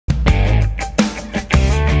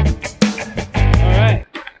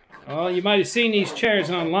Well, you might have seen these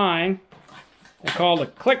chairs online. They're called a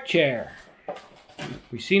Cliq chair.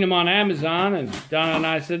 We've seen them on Amazon, and Donna and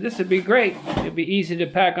I said this would be great. It'd be easy to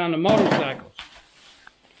pack on the motorcycles.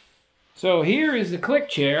 So here is the Cliq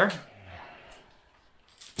chair.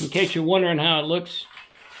 In case you're wondering how it looks,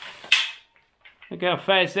 look how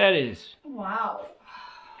fast that is. Wow.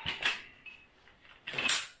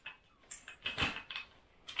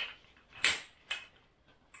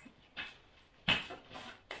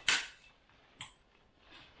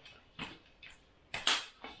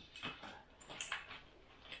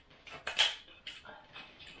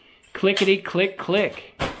 Clickety click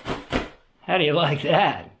click. How do you like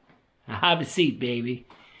that? Have a seat, baby.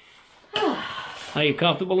 Are you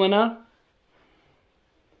comfortable enough?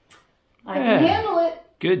 I can handle it.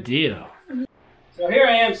 Good deal. So here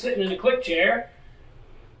I am sitting in the Cliq chair,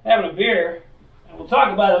 having a beer, and we'll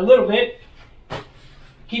talk about it a little bit.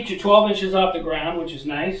 Keeps you 12 inches off the ground, which is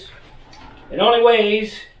nice. It only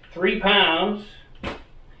weighs 3 pounds.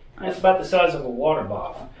 That's about the size of a water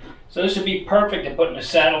bottle. So this would be perfect to put in a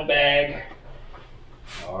saddlebag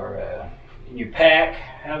or in your pack,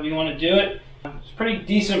 however you want to do it. It's a pretty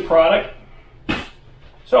decent product.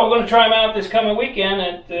 So we're going to try them out this coming weekend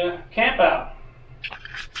at the camp out.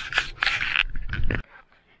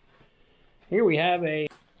 Here we have a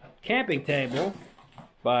camping table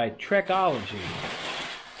by Trekology.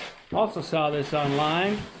 Also saw this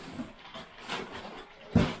online.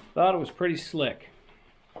 Thought it was pretty slick.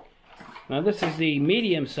 Now this is the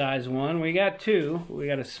medium size one. We got two. We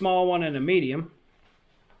got a small one and a medium.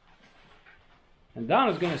 And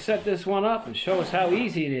Donna's going to set this one up and show us how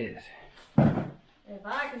easy it is. If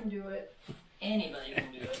I can do it, anybody can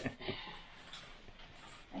do it.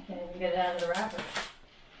 I can't even get it out of the wrapper.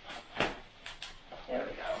 There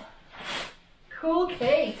we go. Cool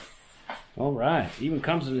case. All right. Even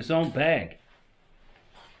comes in its own bag.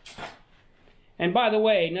 And by the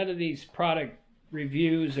way, none of these product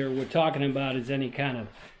reviews or we're talking about is any kind of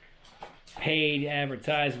paid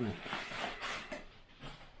advertisement.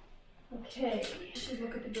 Okay, we should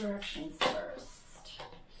look at the directions first.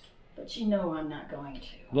 But you know I'm not going to.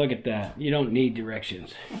 Look at that. You don't need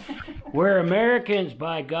directions. We're Americans,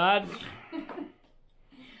 by God.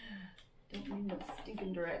 Don't need no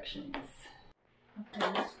stinking directions.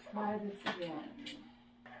 Okay, let's try this again.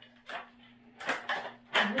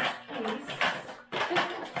 In this case,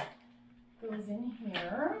 goes in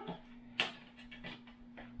here.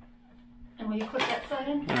 And will you click that side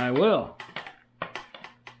in? I will.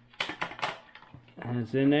 And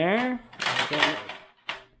it's in there. Okay.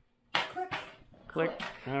 Click.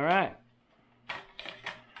 All right.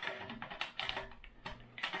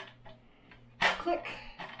 Click.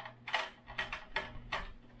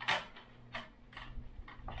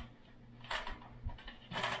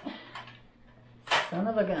 Son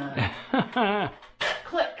of a gun.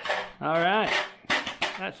 Click. All right.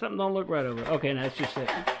 That's something don't look right over. Okay, now that's just it.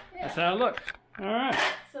 Yeah. That's how it looks. All right.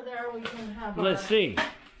 So there we can have Let's see.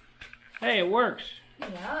 Hey, it works.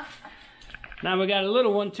 Yeah. Now we got a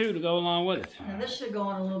little one too to go along with it. Now this should go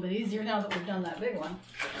on a little bit easier now that we've done that big one.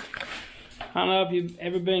 I don't know if you've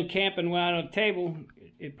ever been camping without a table.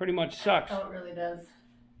 It pretty much sucks. Oh, it really does.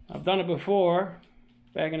 I've done it before,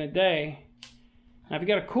 back in the day. Now if you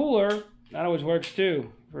got a cooler, that always works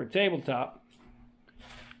too, for a tabletop.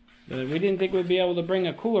 But we didn't think we'd be able to bring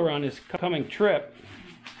a cooler on this coming trip.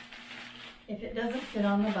 If it doesn't fit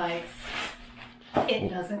on the bikes, it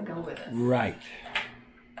doesn't go with us. Right.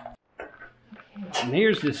 And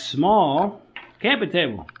here's this small camping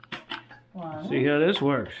table. 1, see how this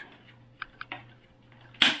works.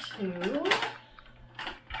 2,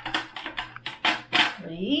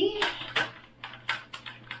 3,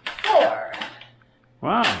 4.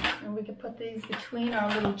 Wow. And we can put these between our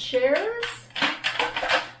little chairs.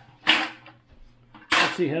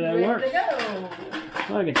 Let's see how that Ready works. to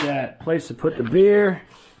go. Look at that. Place to put the beer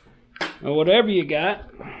or whatever you got.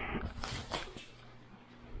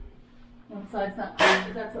 One side's not clean,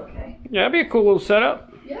 but that's okay. Yeah, that'd be a cool little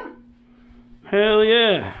setup. Yeah. Hell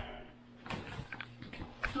yeah.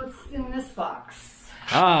 What's in this box?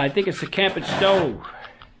 Ah, I think it's a camping stove.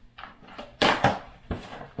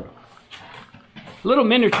 Little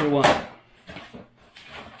miniature one.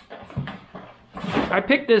 I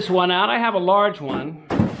picked this one out. I have a large one,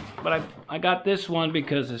 but I got this one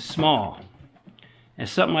because it's small.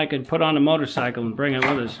 It's something I could put on a motorcycle and bring it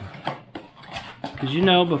with us. Because you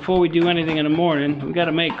know, before we do anything in the morning, we got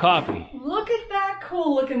to make coffee. Look at that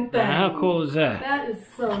cool looking thing. Now, how cool is that? That is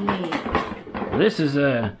so neat. This is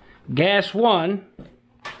a Gas 1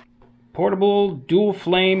 portable dual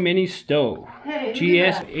flame mini stove. Hey,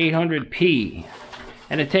 GS 800P.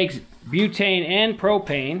 And it takes butane and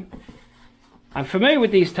propane. I'm familiar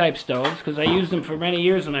with these type stoves because I used them for many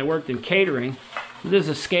years when I worked in catering. This is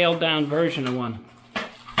a scaled down version of one.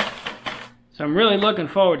 So I'm really looking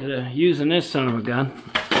forward to using this son of a gun.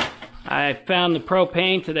 I found the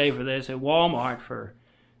propane today for this at Walmart for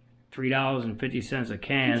 $3.50 a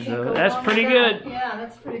can, so that's pretty good. Yeah,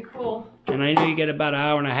 that's pretty cool. And I know you get about an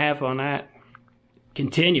hour and a half on that.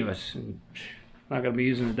 Continuous. Not going to be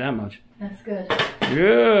using it that much. That's good.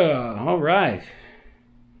 Yeah, all right.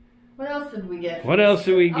 What else did we get? What else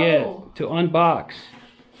did we get to unbox?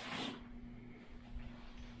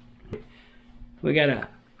 We got a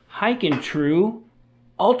Hikenture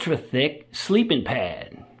ultra thick sleeping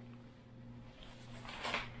pad.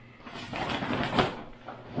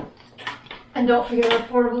 And don't forget our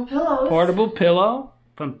portable pillows. Portable pillow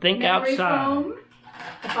from Think Outside. Foam.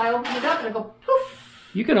 If I open it up, it'll go poof.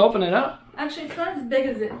 You can open it up. Actually, it's not as big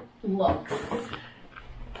as it looks.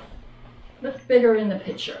 Looks bigger in the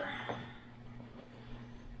picture.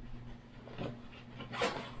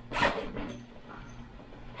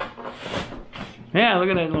 Yeah, look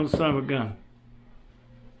at that little son of a gun.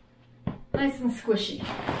 Nice and squishy.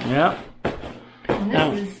 Yep. And this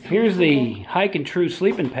Now, is here's the Hikenture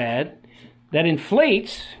sleeping pad that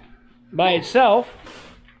inflates by itself.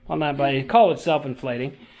 Well, not by, they call it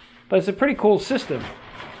self-inflating, but it's a pretty cool system.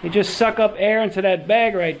 You just suck up air into that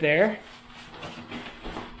bag right there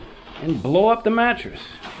and blow up the mattress.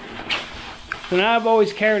 So now I've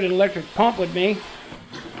always carried an electric pump with me.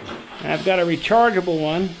 And I've got a rechargeable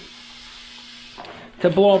one to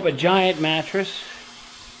blow up a giant mattress.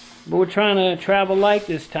 But we're trying to travel light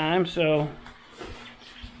this time, so...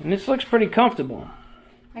 And this looks pretty comfortable.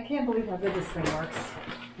 I can't believe how good this thing works.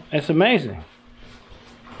 It's amazing.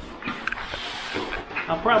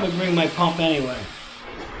 I'll probably bring my pump anyway,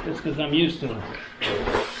 just because I'm used to it.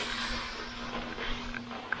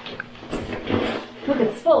 Look,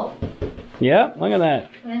 it's full. Yep, look at that.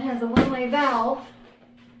 And it has a one-way valve,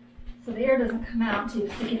 so the air doesn't come out until you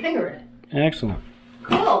stick your finger in it. Excellent.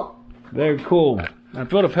 Cool. Very cool. Now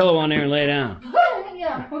throw the pillow on there and lay down.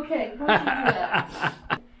 Yeah, okay. Why don't you do that?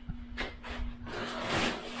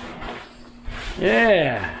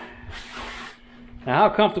 Yeah. Now how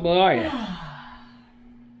comfortable are you?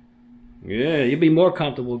 Yeah, you'll be more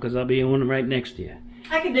comfortable because I'll be in one right next to you.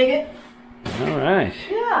 I can dig it. All right.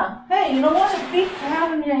 Yeah. Hey, you know what? It beats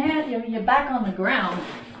having your hand, your back on the ground.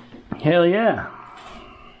 Hell yeah.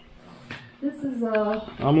 This is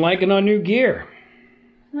I'm liking our new gear.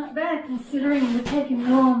 not bad considering we're taking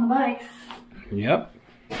you on the bikes. Yep.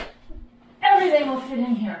 Everything will fit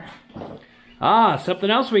in here. Ah, something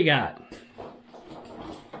else we got.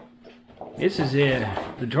 This is the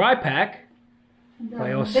drypak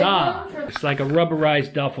by Osha. It's like a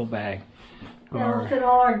rubberized duffel bag. That'll fit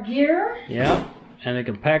all our gear. Yeah, and it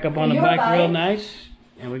can pack up on the bike real nice.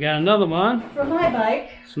 And we got another one. For my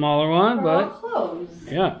bike. Smaller one, for but all clothes.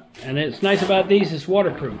 yeah. And it's nice about these, it's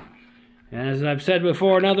waterproof. And as I've said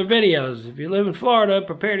before in other videos, if you live in Florida,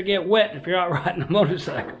 prepare to get wet if you're out riding a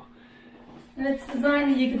motorcycle. And it's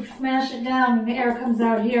designed that you can smash it down and the air comes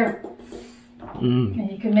out here. And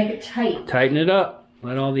you can make it tight. Tighten it up.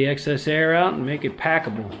 Let all the excess air out and make it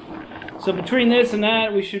packable. So between this and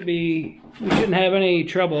that, we shouldn't have any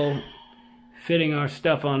trouble fitting our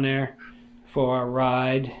stuff on there for our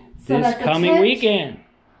ride this coming weekend.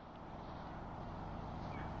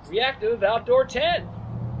 Reactive outdoor tent.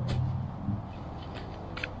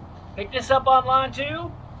 Pick this up online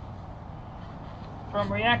too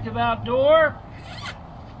from Reactive Outdoor.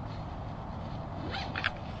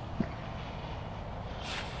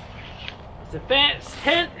 It's a fancy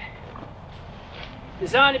tent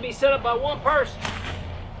designed to be set up by one person.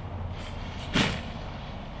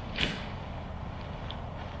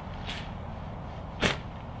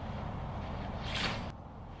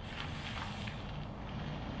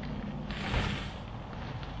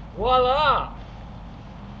 Voila!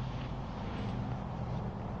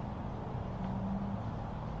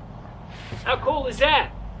 How cool is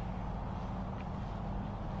that?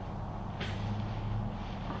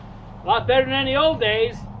 A lot better than the old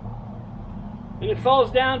days. And it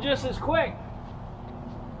falls down just as quick.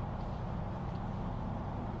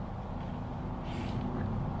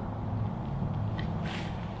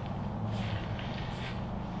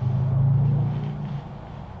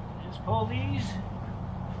 Just pull these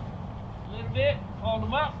a little bit, hold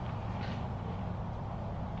them up.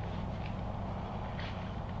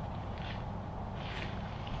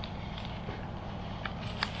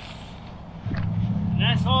 And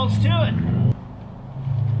that's all it's to it.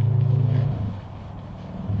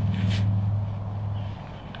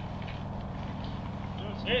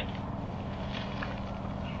 That's it.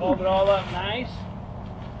 Fold it all up nice.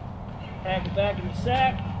 Pack it back in the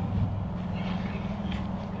sack.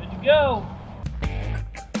 Good to go.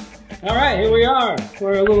 All right, here we are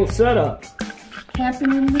for a little setup.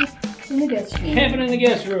 Camping in the guest room. Camping in the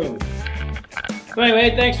guest room. So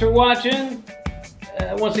anyway, thanks for watching.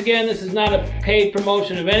 Once again, this is not a paid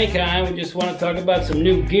promotion of any kind. We just want to talk about some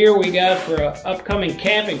new gear we got for an upcoming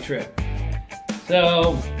camping trip.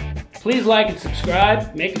 So please like and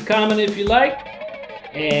subscribe. Make a comment if you like.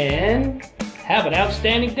 And have an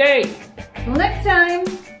outstanding day. Till next time.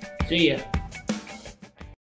 See ya.